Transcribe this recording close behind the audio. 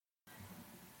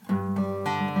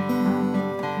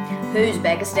Who's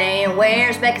Beckistan?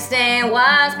 Where's Beckistan?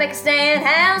 Why's Beckistan?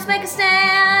 How's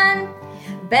Beckistan?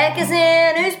 Becca's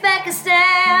in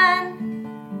Uzbekistan.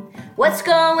 What's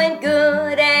going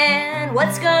good and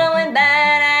what's going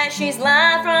bad? And she's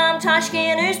live from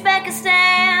Tashkent,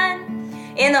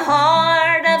 Uzbekistan, in the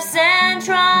heart of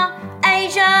Central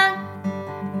Asia.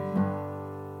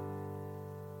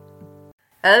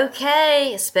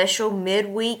 Okay, a special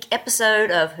midweek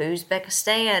episode of Who's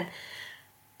Beckistan.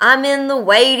 I'm in the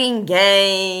waiting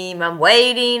game. I'm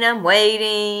waiting.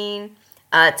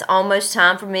 It's almost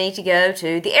time for me to go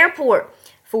to the airport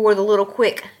for the little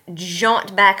quick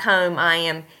jaunt back home I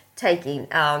am taking.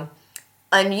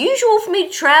 Unusual for me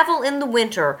to travel in the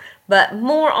winter, but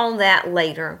more on that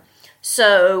later.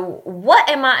 So, what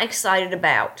am I excited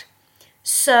about?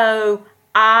 So,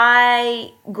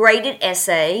 I graded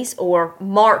essays, or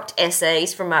marked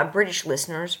essays for my British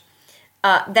listeners.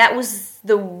 That was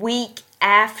the week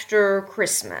after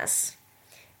Christmas.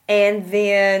 And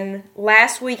then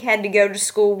last week had to go to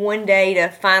school one day to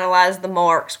finalize the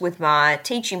marks with my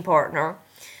teaching partner.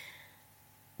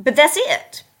 But that's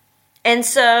it. And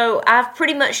so I've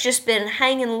pretty much just been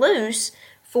hanging loose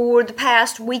for the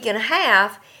past week and a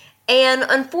half. And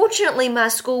unfortunately, my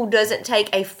school doesn't take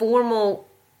a formal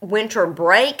winter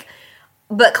break,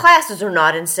 but classes are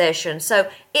not in session. So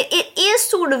it is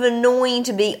sort of annoying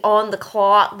to be on the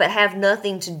clock but have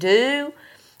nothing to do,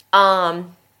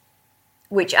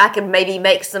 which I could maybe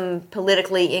make some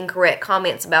politically incorrect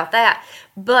comments about that.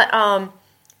 But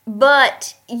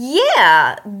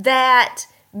yeah, that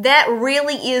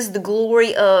really is the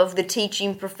glory of the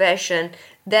teaching profession,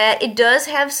 that it does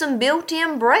have some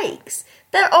built-in breaks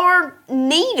that are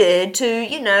needed to,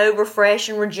 refresh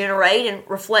and regenerate and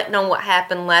reflect on what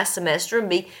happened last semester and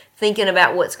be thinking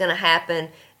about what's going to happen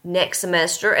next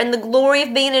semester. And the glory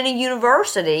of being in a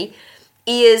university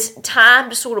is time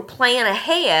to sort of plan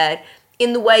ahead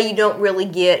in the way you don't really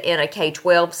get in a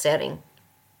K-12 setting.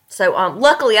 So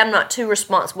luckily I'm not too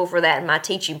responsible for that, and my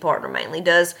teaching partner mainly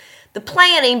does the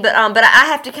planning, but I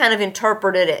have to kind of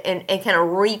interpret it and kind of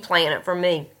replan it for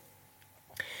me.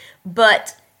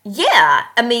 But yeah,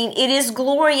 I mean, it is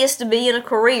glorious to be in a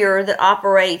career that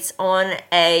operates on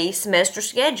a semester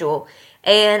schedule,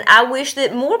 and I wish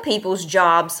that more people's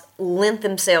jobs lent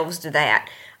themselves to that.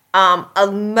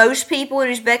 Most people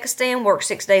in Uzbekistan work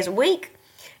 6 days a week,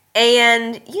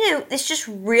 and, it's just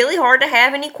really hard to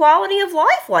have any quality of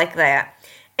life like that.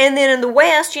 And then in the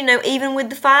West, even with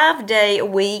the 5 day a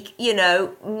week,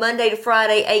 Monday to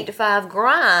Friday, 8 to 5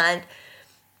 grind,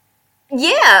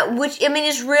 yeah, which,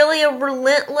 is really a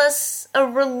relentless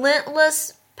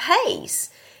pace.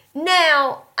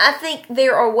 Now, I think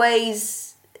there are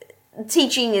ways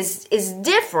teaching is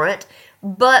different,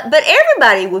 but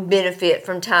everybody would benefit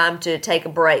from time to take a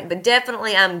break. But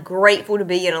definitely I'm grateful to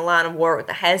be in a line of work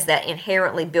that has that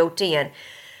inherently built in,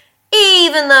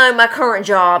 even though my current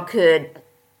job could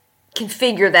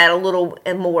configure that a little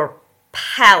more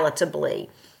palatably.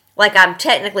 Like, I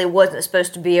technically wasn't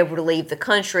supposed to be able to leave the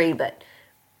country, but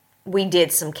we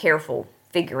did some careful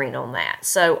figuring on that.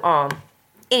 So,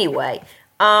 anyway,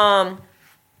 yeah,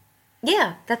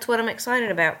 that's what I'm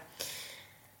excited about.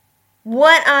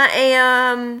 What I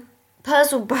am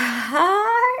puzzled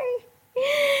by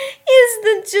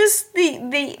is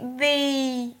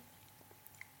the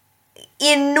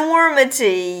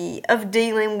enormity of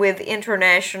dealing with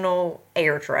international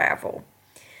air travel.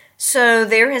 So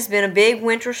there has been a big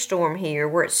winter storm here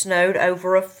where it snowed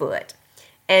over a foot.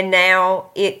 And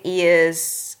now it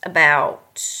is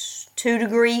about 2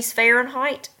 degrees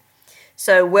Fahrenheit.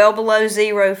 So well below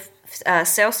 0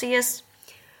 Celsius.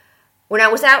 When I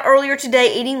was out earlier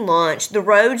today eating lunch, the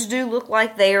roads do look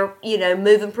like they're,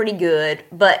 moving pretty good.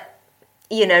 But,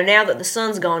 now that the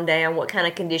sun's gone down, what kind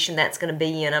of condition that's going to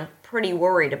be in, I'm pretty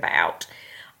worried about.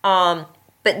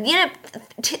 But,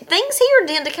 things here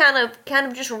tend to kind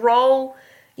of just roll,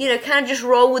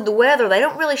 roll with the weather. They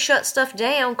don't really shut stuff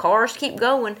down. Cars keep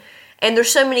going. And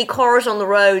there's so many cars on the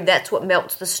road, that's what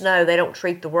melts the snow. They don't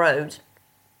treat the roads.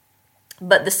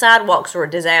 But the sidewalks are a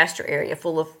disaster area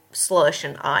full of slush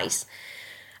and ice.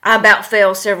 I about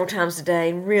fell several times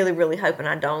today, really, really hoping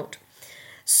I don't.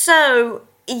 So,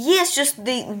 yes, just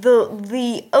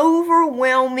the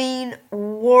overwhelming,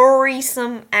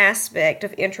 worrisome aspect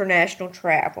of international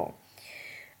travel.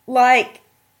 Like,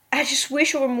 I just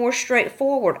wish it were more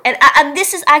straightforward. And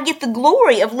I get the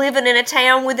glory of living in a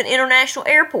town with an international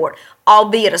airport,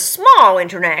 albeit a small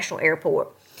international airport.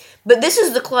 But this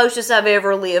is the closest I've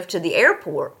ever lived to the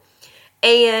airport.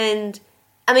 And,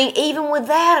 even with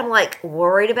that, I'm like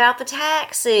worried about the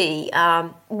taxi,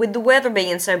 with the weather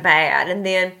being so bad. And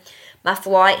then my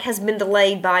flight has been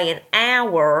delayed by an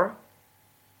hour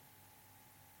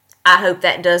I hope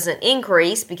that doesn't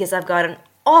increase because I've got an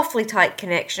awfully tight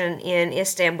connection in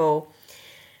Istanbul.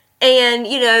 And,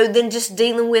 then just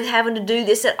dealing with having to do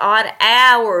this at odd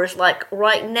hours. Like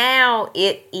right now,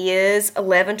 it is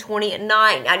 11:20 at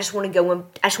night. I just want to go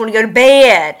to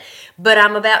bed. But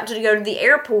I'm about to go to the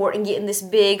airport and get in this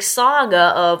big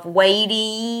saga of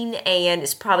waiting, and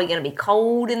it's probably going to be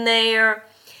cold in there.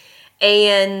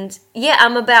 And yeah,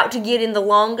 I'm about to get in the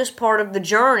longest part of the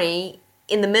journey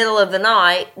in the middle of the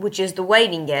night, which is the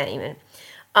waiting game. And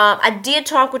I did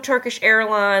talk with Turkish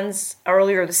Airlines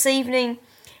earlier this evening.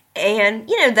 And,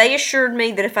 they assured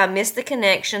me that if I missed the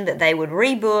connection that they would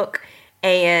rebook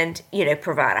and,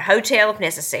 provide a hotel if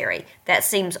necessary. That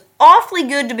seems awfully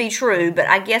good to be true, but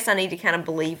I guess I need to kind of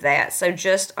believe that. So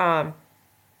just, knowing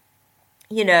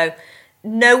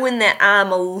that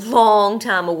I'm a long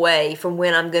time away from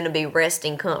when I'm going to be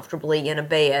resting comfortably in a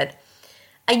bed.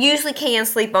 I usually can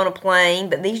sleep on a plane,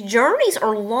 but these journeys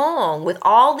are long with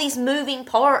all these moving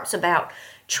parts about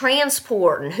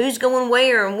transport and who's going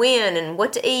where and when and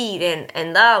what to eat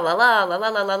and la la la la la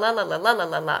la la la la la la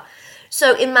la la.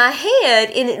 So in my head,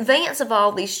 in advance of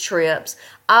all these trips,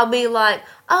 I'll be like,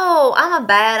 oh, I'm a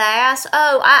badass.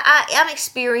 Oh, I'm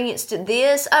experienced at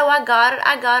this. Oh, I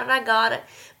got it.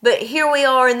 But here we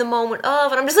are in the moment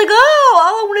of, and I'm just like, oh,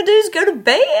 all I want to do is go to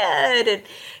bed. And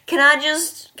can I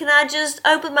just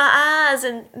open my eyes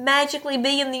and magically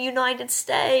be in the United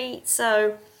States?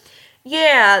 So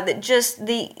yeah, that just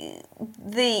the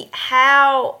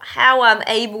how I'm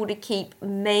able to keep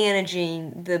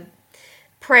managing the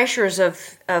pressures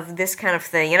of this kind of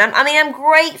thing. And I'm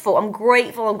grateful. I'm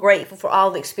grateful for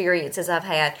all the experiences I've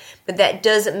had, but that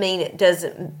doesn't mean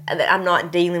that I'm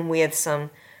not dealing with some,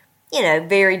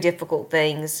 very difficult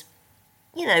things,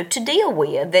 to deal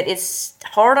with, that it's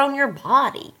hard on your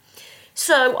body.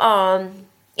 So,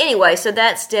 anyway, so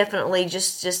that's definitely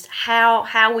just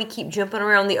how we keep jumping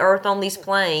around the earth on these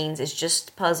planes is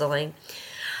just puzzling.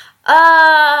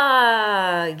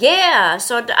 Yeah,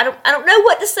 so I don't know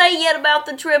what to say yet about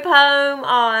the trip home.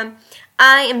 I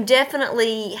am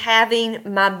definitely having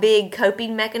my big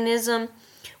coping mechanism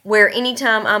where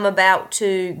anytime I'm about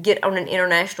to get on an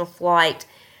international flight,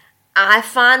 I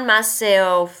find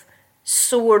myself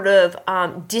sort of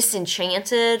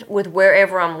disenchanted with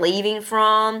wherever I'm leaving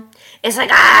from. It's like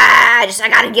I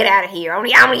gotta get out of here. I want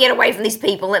to get away from these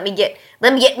people. Let me get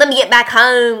back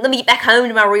home. Let me get back home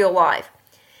to my real life.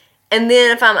 And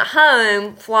then if I'm at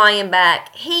home flying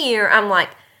back here, I'm like,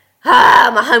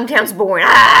 my hometown's boring.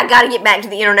 I gotta get back to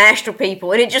the international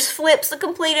people, and it just flips the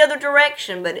complete other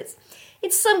direction. But it's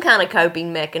some kind of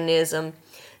coping mechanism.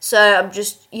 So I'm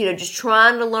just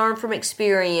trying to learn from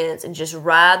experience and just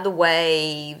ride the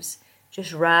waves.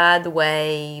 Just ride the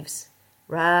waves.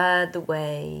 Ride the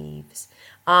waves.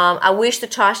 I wish the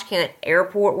Tashkent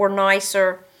airport were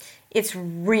nicer. It's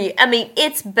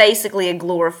basically a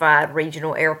glorified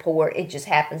regional airport. It just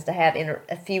happens to have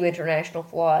a few international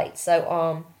flights.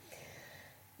 So,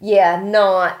 yeah,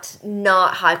 not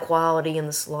high quality in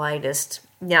the slightest.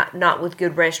 Not with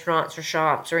good restaurants or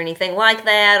shops or anything like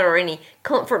that, or any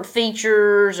comfort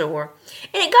features, and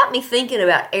it got me thinking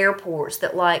about airports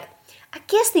that, like, I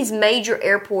guess these major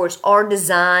airports are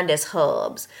designed as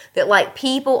hubs, that, like,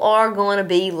 people are going to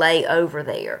be layover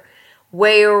there,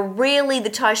 where really the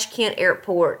Tashkent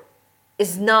airport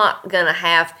is not going to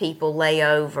have people lay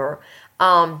over.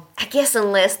 I guess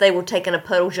unless they were taking a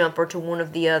puddle jumper to one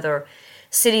of the other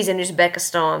cities in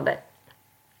Uzbekistan, but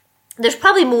there's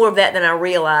probably more of that than I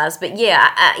realize. But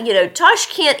yeah,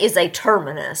 Tashkent is a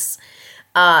terminus,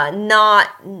 not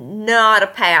a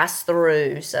pass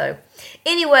through. So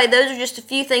anyway, those are just a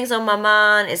few things on my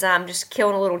mind as I'm just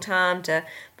killing a little time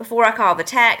before I call the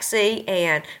taxi,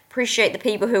 and appreciate the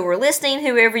people who are listening,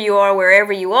 whoever you are,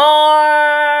 wherever you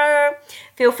are.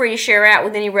 Feel free to share out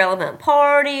with any relevant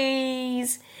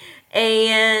parties.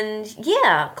 And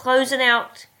yeah, closing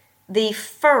out the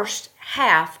first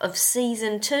half of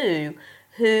season 2,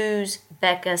 Who's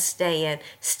Becca Stan?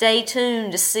 Stay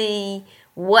tuned to see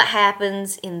what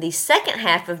happens in the second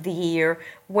half of the year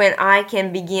when I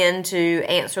can begin to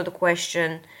answer the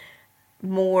question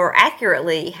more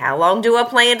accurately. How long do I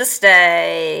plan to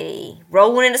stay?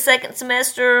 Rolling into second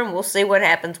semester, and we'll see what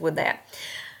happens with that.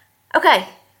 Okay,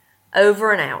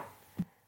 over and out.